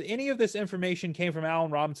 regardless if any of this information came from Allen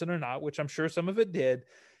Robinson or not, which I'm sure some of it did,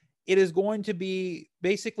 it is going to be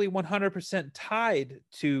basically 100% tied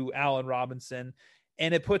to Allen Robinson.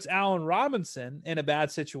 And it puts Allen Robinson in a bad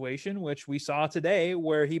situation, which we saw today,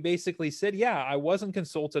 where he basically said, yeah, I wasn't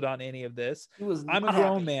consulted on any of this. I'm a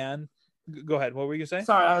grown man. Go ahead. What were you saying?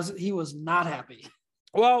 Sorry, he was not happy.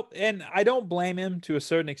 Well, and I don't blame him to a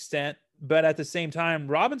certain extent. But at the same time,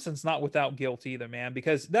 Robinson's not without guilt either, man,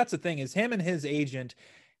 because that's the thing, is him and his agent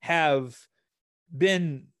have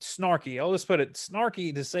been snarky. I'll just put it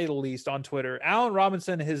snarky to say the least on Twitter. Allen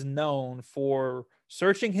Robinson is known for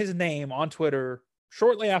searching his name on Twitter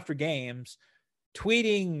shortly after games,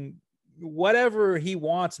 tweeting whatever he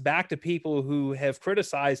wants back to people who have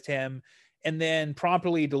criticized him, and then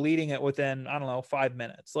promptly deleting it within, 5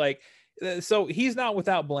 minutes. Like, so he's not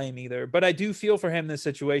without blame either, but I do feel for him in this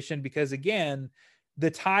situation, because again,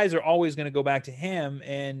 the ties are always going to go back to him.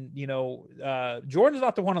 And, Jordan's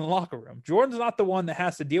not the one in the locker room. Jordan's not the one that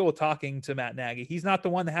has to deal with talking to Matt Nagy. He's not the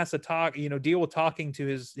one that has to deal with talking to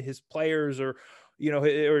his players or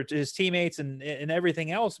his teammates and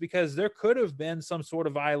everything else, because there could have been some sort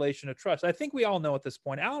of violation of trust. I think we all know at this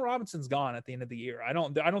point, Allen Robinson's gone at the end of the year. I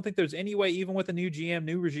don't think there's any way, even with a new GM,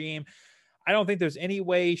 new regime, I don't think there's any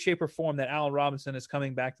way, shape, or form that Allen Robinson is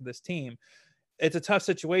coming back to this team. It's a tough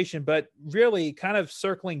situation, but really kind of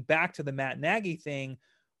circling back to the Matt Nagy thing,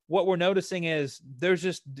 what we're noticing is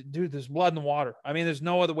there's blood in the water. I mean, there's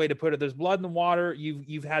no other way to put it. There's blood in the water.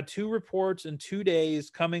 You've had 2 reports in 2 days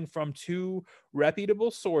coming from 2 reputable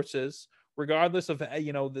sources, regardless of,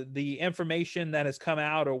 the information that has come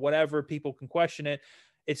out or whatever, people can question it.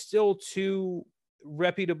 It's still 2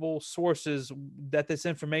 reputable sources that this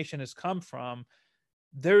information has come from.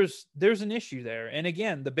 there's an issue there. And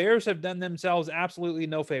again, the Bears have done themselves absolutely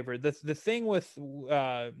no favor. The thing with,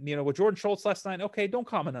 with Jordan Schultz last night, okay, don't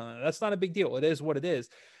comment on it. That's not a big deal. It is what it is.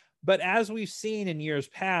 But as we've seen in years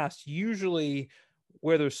past, usually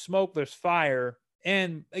where there's smoke, there's fire.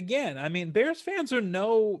 And again, I mean, Bears fans they're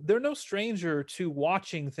no stranger to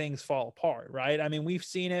watching things fall apart, right? I mean, we've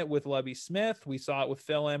seen it with Lovie Smith. We saw it with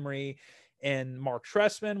Phil Emery and Mark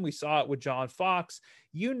Trestman. We saw it with John Fox.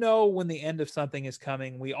 When the end of something is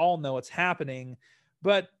coming, we all know it's happening.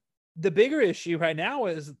 But the bigger issue right now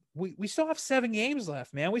is we still have 7 games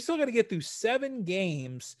left, man. We still got to get through 7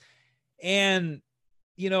 games. And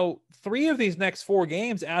 3 of these next 4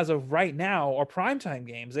 games as of right now are primetime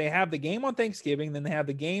games. They have the game on Thanksgiving, then they have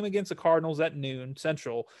the game against the Cardinals at noon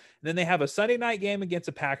Central. And then they have a Sunday night game against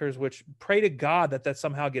the Packers, which pray to God that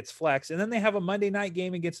somehow gets flexed. And then they have a Monday night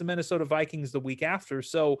game against the Minnesota Vikings the week after.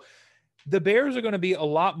 So the Bears are going to be a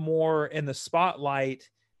lot more in the spotlight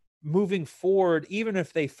moving forward. Even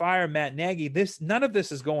if they fire Matt Nagy, none of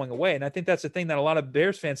this is going away. And I think that's the thing that a lot of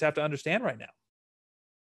Bears fans have to understand right now.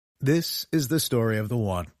 This is the story of the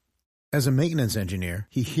one. As a maintenance engineer,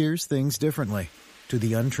 he hears things differently. To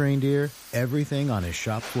the untrained ear, everything on his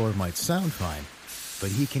shop floor might sound fine,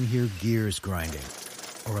 but he can hear gears grinding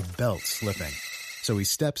or a belt slipping. So he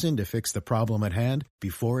steps in to fix the problem at hand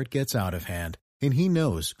before it gets out of hand. And he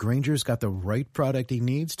knows Grainger's got the right product he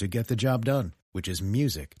needs to get the job done, which is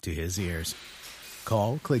music to his ears.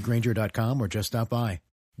 Call, click Grainger.com, or just stop by.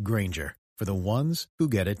 Grainger, for the ones who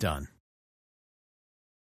get it done.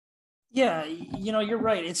 Yeah, you're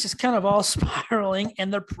right. It's just kind of all spiraling,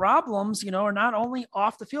 and their problems, are not only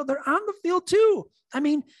off the field, they're on the field too. I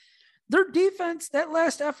mean, their defense, that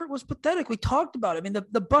last effort was pathetic. We talked about it. I mean,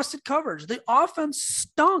 the busted coverage, the offense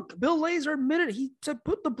stunk. Bill Lazor admitted it. He said,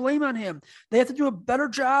 put the blame on him. They have to do a better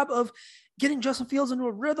job of getting Justin Fields into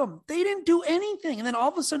a rhythm. They didn't do anything. And then all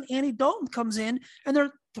of a sudden, Andy Dalton comes in and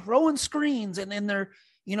they're throwing screens and they're,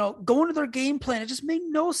 going to their game plan. It just made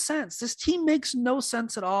no sense. This team makes no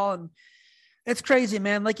sense at all. And it's crazy,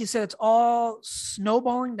 man. Like you said, it's all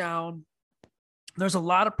snowballing down. There's a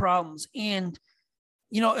lot of problems. And,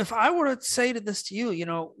 if I were to say to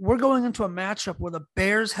you, we're going into a matchup where the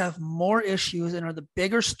Bears have more issues and are the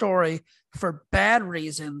bigger story for bad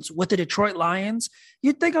reasons with the Detroit Lions,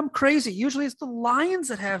 you'd think I'm crazy. Usually it's the Lions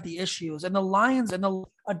that have the issues and the Lions and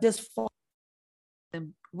a dysfunction.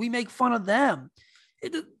 And we make fun of them.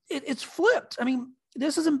 It's flipped. I mean,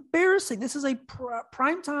 this is embarrassing. This is a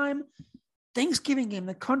primetime Thanksgiving game.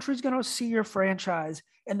 The country's going to see your franchise,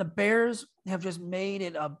 and the Bears have just made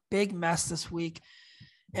it a big mess this week.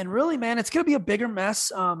 And really, man, it's going to be a bigger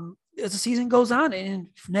mess as the season goes on. And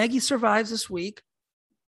if Nagy survives this week,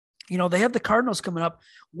 they have the Cardinals coming up.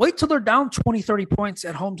 Wait till they're down 20, 30 points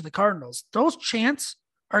at home to the Cardinals. Those chants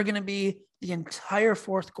are going to be the entire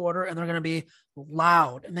fourth quarter, and they're going to be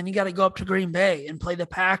loud. And then you got to go up to Green Bay and play the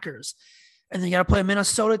Packers. And then you got to play a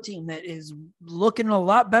Minnesota team that is looking a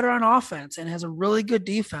lot better on offense and has a really good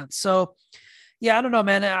defense. So, yeah, I don't know,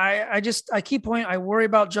 man. I keep pointing. I worry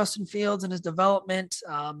about Justin Fields and his development.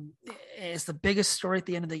 It's the biggest story at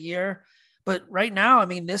the end of the year. But right now, I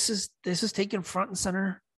mean, this is taking front and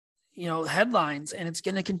center, headlines, and it's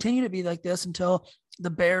going to continue to be like this until the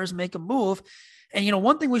Bears make a move. And,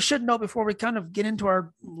 one thing we should know before we kind of get into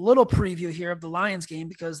our little preview here of the Lions game,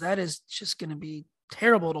 because that is just going to be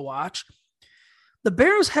terrible to watch. The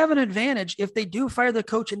Bears have an advantage if they do fire the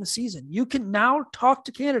coach in the season. You can now talk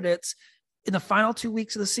to candidates in the final 2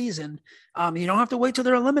 weeks of the season. You don't have to wait till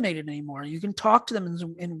they're eliminated anymore. You can talk to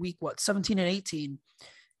them in week 17 and 18.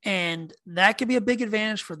 And that could be a big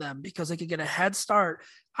advantage for them because they could get a head start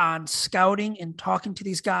on scouting and talking to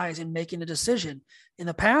these guys and making a decision. In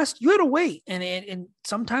the past, you had to wait, and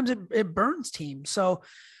sometimes it burns teams. So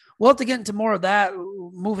we'll have to get into more of that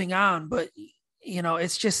moving on. But,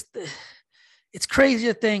 it's just it's crazy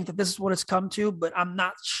to think that this is what it's come to, but I'm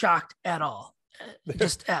not shocked at all.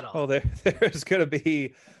 Just at all. Well, there's going to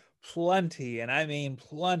be plenty, and I mean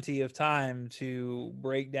plenty of time to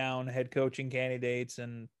break down head coaching candidates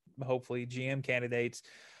and hopefully GM candidates.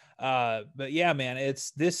 But yeah, man,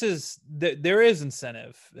 there is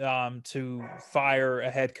incentive to fire a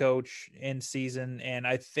head coach in season. And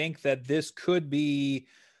I think that this could be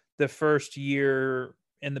the first year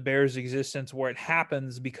in the Bears' existence where it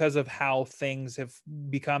happens because of how things have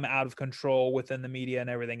become out of control within the media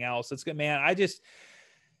and everything else. It's good, man. I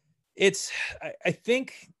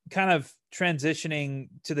think kind of transitioning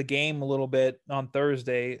to the game a little bit on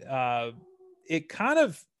Thursday, it's not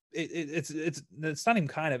even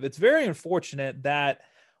kind of, it's very unfortunate that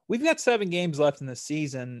we've got 7 games left in the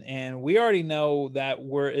season, and we already know that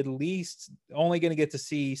we're at least only going to get to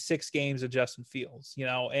see 6 games of Justin Fields,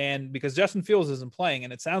 and because Justin Fields isn't playing,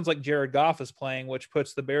 and it sounds like Jared Goff is playing, which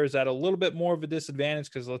puts the Bears at a little bit more of a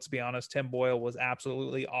disadvantage because, let's be honest, Tim Boyle was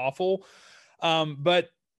absolutely awful. But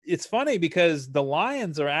it's funny because the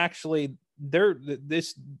Lions are actually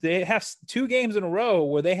they have 2 games in a row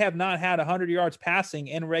where they have not had 100 yards passing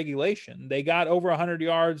in regulation. They got over 100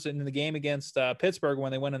 yards in the game against Pittsburgh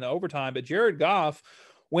when they went into overtime, but Jared Goff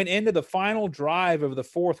went into the final drive of the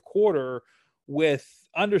 4th quarter with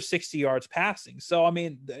under 60 yards passing. So, I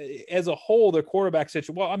mean, as a whole, their quarterback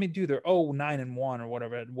situation, well, I mean, dude, they're 9-1 or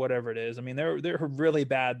whatever it is. I mean, they're a really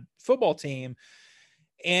bad football team.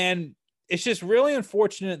 And it's just really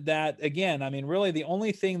unfortunate that, again, I mean, really the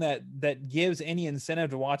only thing that gives any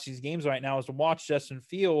incentive to watch these games right now is to watch Justin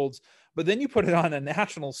Fields. But then you put it on a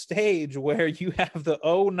national stage where you have the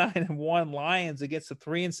 9-1 Lions against the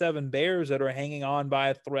 3-7 Bears that are hanging on by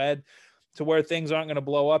a thread to where things aren't going to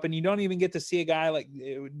blow up. And you don't even get to see a guy like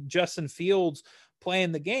Justin Fields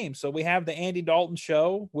playing the game. So we have the Andy Dalton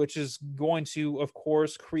show, which is going to, of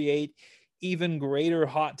course, create even greater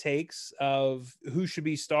hot takes of who should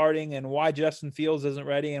be starting and why Justin Fields isn't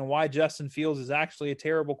ready and why Justin Fields is actually a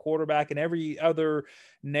terrible quarterback, and every other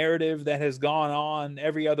narrative that has gone on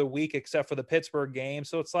every other week except for the Pittsburgh game.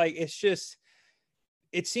 So it's like, it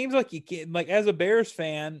seems like you can't, like, as a Bears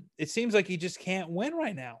fan, it seems like you just can't win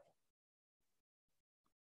right now.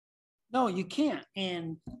 No, you can't.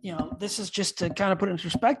 And, this is just to kind of put it in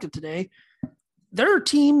perspective today. There are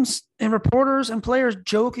teams and reporters and players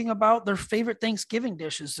joking about their favorite Thanksgiving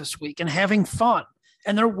dishes this week and having fun.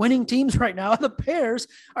 And they're winning teams right now. The Bears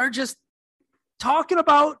are just talking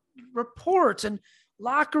about reports and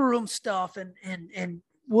locker room stuff and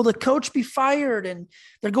will the coach be fired? And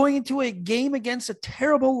they're going into a game against a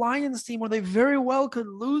terrible Lions team where they very well could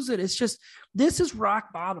lose it. It's just, this is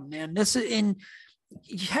rock bottom, man. This is in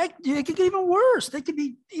heck, it could get even worse. They could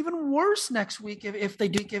be even worse next week if they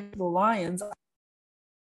do give the Lions.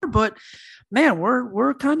 But man,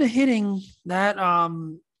 we're kind of hitting that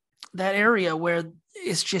that area where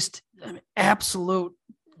it's just an absolute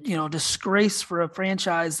disgrace for a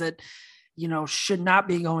franchise that should not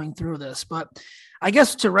be going through this. But I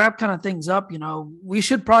guess to wrap kind of things up, we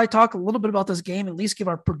should probably talk a little bit about this game, at least give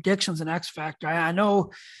our predictions and X factor. I know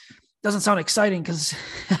it doesn't sound exciting because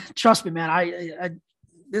trust me, man,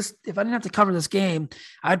 if I didn't have to cover this game,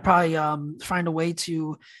 I'd probably find a way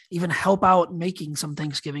to even help out making some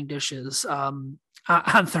Thanksgiving dishes on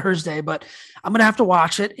Thursday, but I'm going to have to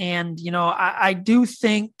watch it. And, I do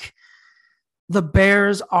think the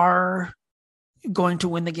Bears are going to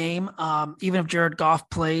win the game. Even if Jared Goff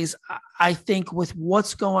plays, I think with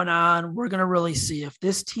what's going on, we're going to really see if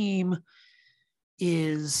this team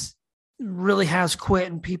really has quit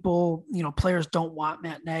and people, players don't want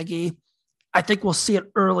Matt Nagy. I think we'll see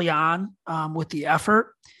it early on with the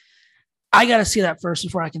effort. I got to see that first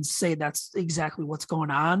before I can say that's exactly what's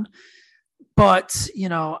going on. But,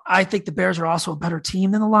 I think the Bears are also a better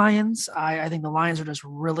team than the Lions. I think the Lions are just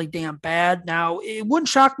really damn bad. Now, it wouldn't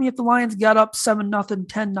shock me if the Lions got up 7-0,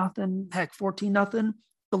 10-0, heck, 14-0.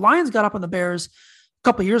 The Lions got up on the Bears a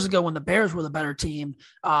couple of years ago when the Bears were the better team,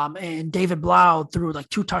 and David Blau threw like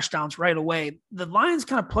 2 touchdowns right away. The Lions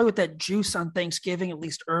kind of play with that juice on Thanksgiving, at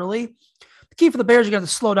least early. The key for the Bears, you got to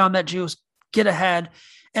slow down that juice, get ahead.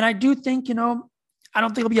 And I do think, I don't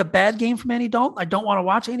think it'll be a bad game from Andy Dalton. I don't want to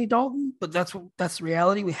watch Andy Dalton, but that's the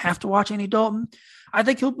reality. We have to watch Andy Dalton. I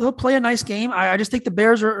think he'll play a nice game. I just think the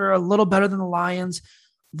Bears are a little better than the Lions.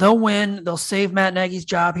 They'll win. They'll save Matt Nagy's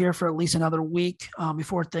job here for at least another week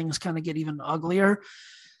before things kind of get even uglier.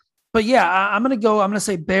 But yeah, I'm going to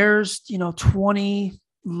say Bears, 20,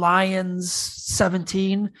 Lions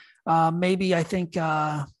 17. Maybe I think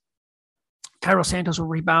Cairo Santos will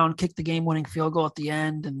rebound, kick the game-winning field goal at the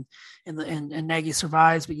end, and Nagy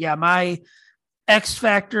survives. But yeah, my X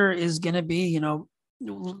factor is going to be,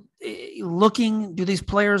 looking, do these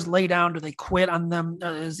players lay down? Do they quit on them?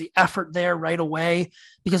 Is the effort there right away?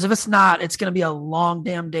 Because if it's not, it's going to be a long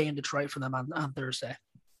damn day in Detroit for them on Thursday.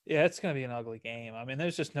 Yeah, it's going to be an ugly game. I mean,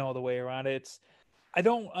 there's just no other way around it. I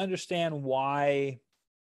don't understand why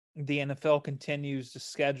the NFL continues to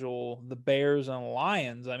schedule the Bears and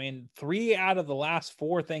Lions. I mean, 3 out of the last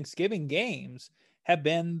 4 Thanksgiving games have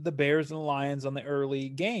been the Bears and the Lions on the early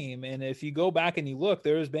game. And if you go back and you look,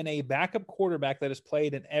 there has been a backup quarterback that has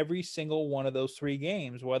played in every single one of those 3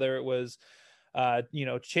 games, whether it was,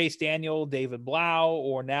 Chase Daniel, David Blau,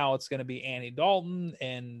 or now it's going to be Andy Dalton.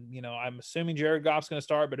 And, I'm assuming Jared Goff's going to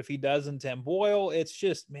start, but if he doesn't, Tim Boyle, it's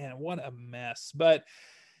just, man, what a mess. But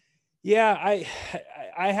Yeah,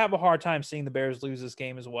 I have a hard time seeing the Bears lose this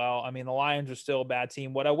game as well. I mean, the Lions are still a bad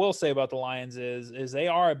team. What I will say about the Lions is they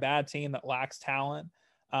are a bad team that lacks talent,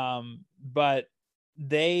 but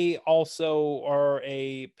they also are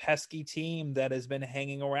a pesky team that has been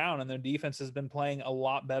hanging around, and their defense has been playing a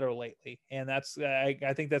lot better lately. And that's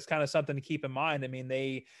I think that's kind of something to keep in mind. I mean,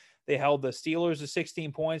 they held the Steelers to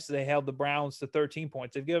 16 points. They held the Browns to 13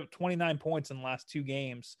 points. They've given 29 points in the last 2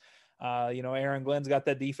 games. Aaron Glenn's got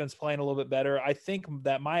that defense playing a little bit better. I think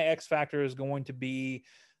that my X factor is going to be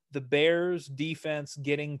the Bears defense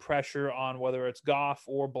getting pressure on whether it's Goff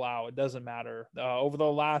or Blau. It doesn't matter. Over the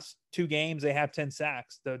last 2 games, they have 10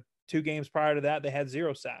 sacks. The 2 games prior to that, they had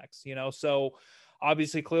 0 sacks, so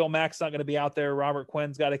obviously Khalil Mack's not going to be out there. Robert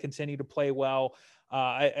Quinn's got to continue to play well.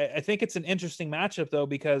 I think it's an interesting matchup though,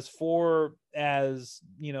 because as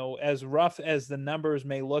rough as the numbers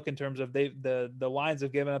may look in terms of the Lions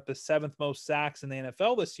have given up the 7th most sacks in the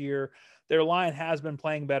NFL this year, their line has been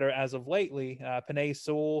playing better as of lately. Penei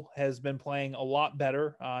Sewell has been playing a lot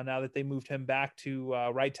better now that they moved him back to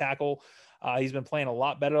right tackle. He's been playing a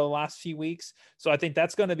lot better the last few weeks. So I think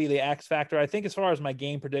that's going to be the X factor. I think as far as my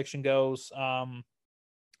game prediction goes, I'm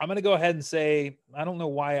going to go ahead and say, I don't know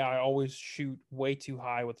why I always shoot way too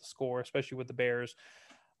high with the score, especially with the Bears.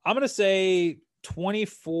 I'm going to say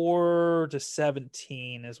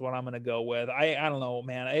 24-17 is what I'm going to go with. I don't know,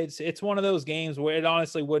 man. It's one of those games where it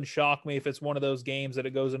honestly wouldn't shock me if it's one of those games that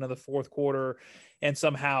it goes into the 4th quarter and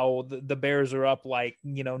somehow the Bears are up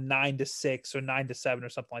 9-6 or 9-7 or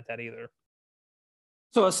something like that either.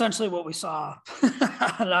 So essentially what we saw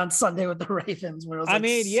on Sunday with the Ravens, where it was at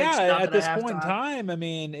this point in time, I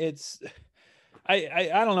mean, I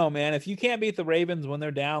don't know, man. If you can't beat the Ravens when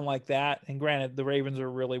they're down like that, and granted, the Ravens are a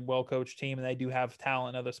really well-coached team and they do have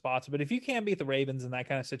talent in other spots, but if you can't beat the Ravens in that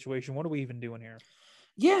kind of situation, what are we even doing here?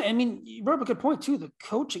 Yeah, I mean, you brought up a good point too, the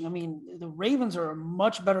coaching. I mean, the Ravens are a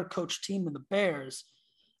much better coached team than the Bears.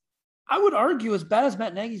 I would argue, as bad as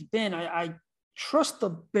Matt Nagy's been, I trust the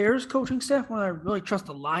Bears coaching staff more than I really trust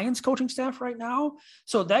the Lions coaching staff right now.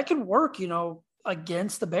 So that could work,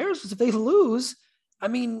 against the Bears, because if they lose, I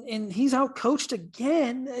mean, and he's out coached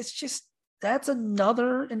again, it's just, that's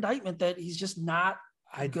another indictment that he's just not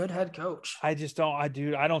a good head coach. I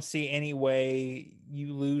don't see any way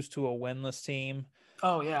you lose to a winless team.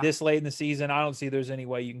 Oh yeah. This late in the season, I don't see there's any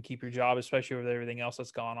way you can keep your job, especially with everything else that's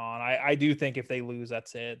gone on. I do think if they lose,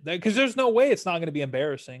 that's it. Because there's no way it's not going to be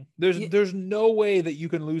embarrassing. There's no way that you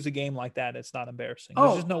can lose a game like that. It's not embarrassing.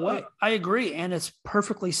 There's just no way. I agree. And it's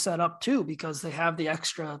perfectly set up too, because they have the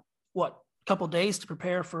extra, couple days to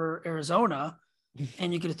prepare for Arizona,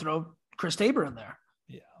 and you get to throw Chris Tabor in there.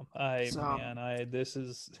 Yeah, this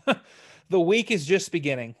is the week is just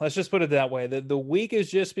beginning. Let's just put it that way. The week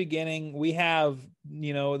is just beginning. We have,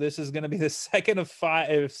 this is going to be the second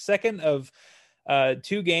of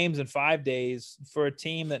 2 games in 5 days for a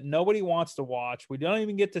team that nobody wants to watch. We don't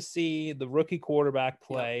even get to see the rookie quarterback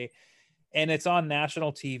play, and it's on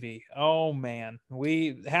national TV. Oh man,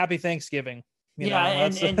 happy Thanksgiving.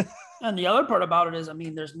 And the other part about it is, I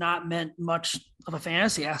mean, there's not meant much of a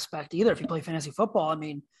fantasy aspect either. If you play fantasy football, I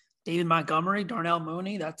mean, David Montgomery, Darnell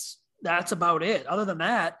Mooney, that's about it. Other than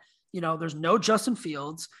that, there's no Justin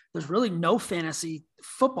Fields. There's really no fantasy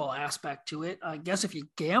football aspect to it. I guess if you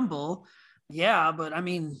gamble, yeah, but I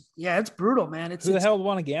mean, yeah, it's brutal, man. Who the hell would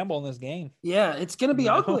want to gamble in this game? Yeah, it's going to be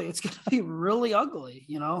ugly. It's going to be really ugly,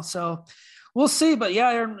 so we'll see. But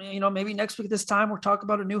yeah, maybe next week at this time, we're talking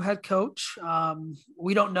about a new head coach.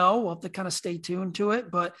 We don't know. We'll have to kind of stay tuned to it,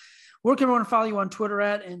 but where can everyone follow you on Twitter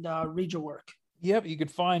at and read your work? Yep. You can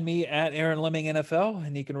find me at Aaron Lemming NFL,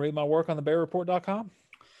 and you can read my work on thebearreport.com.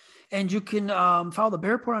 And you can follow the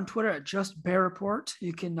Bear Report on Twitter at Just Bear Report.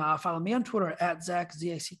 You can follow me on Twitter at Zach,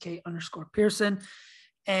 ZACK_Pearson.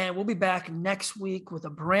 And we'll be back next week with a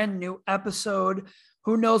brand new episode.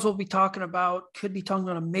 Who knows what we'll be talking about? Could be talking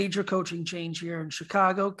about a major coaching change here in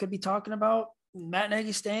Chicago. Could be talking about Matt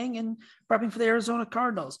Nagy staying and prepping for the Arizona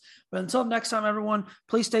Cardinals. But until next time, everyone,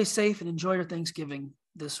 please stay safe and enjoy your Thanksgiving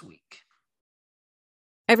this week.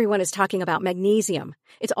 Everyone is talking about magnesium.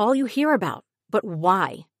 It's all you hear about. But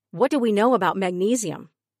why? What do we know about magnesium?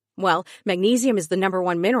 Well, magnesium is the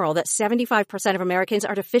 #1 mineral that 75% of Americans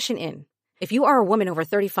are deficient in. If you are a woman over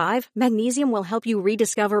 35, magnesium will help you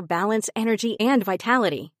rediscover balance, energy, and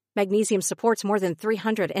vitality. Magnesium supports more than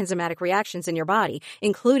 300 enzymatic reactions in your body,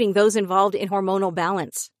 including those involved in hormonal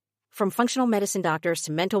balance. From functional medicine doctors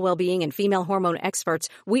to mental well-being and female hormone experts,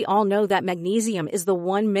 we all know that magnesium is the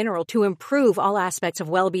one mineral to improve all aspects of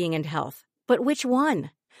well-being and health. But which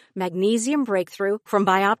one? Magnesium Breakthrough from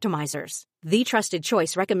Bioptimizers, the trusted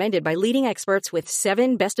choice recommended by leading experts with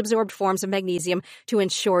 7 best-absorbed forms of magnesium to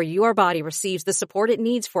ensure your body receives the support it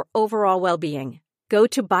needs for overall well-being. Go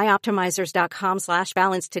to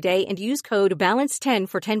bioptimizers.com/balance today and use code BALANCE10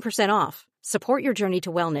 for 10% off. Support your journey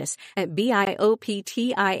to wellness at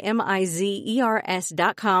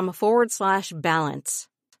bioptimizers.com/balance.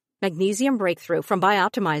 Magnesium Breakthrough from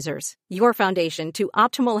Bioptimizers, your foundation to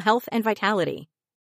optimal health and vitality.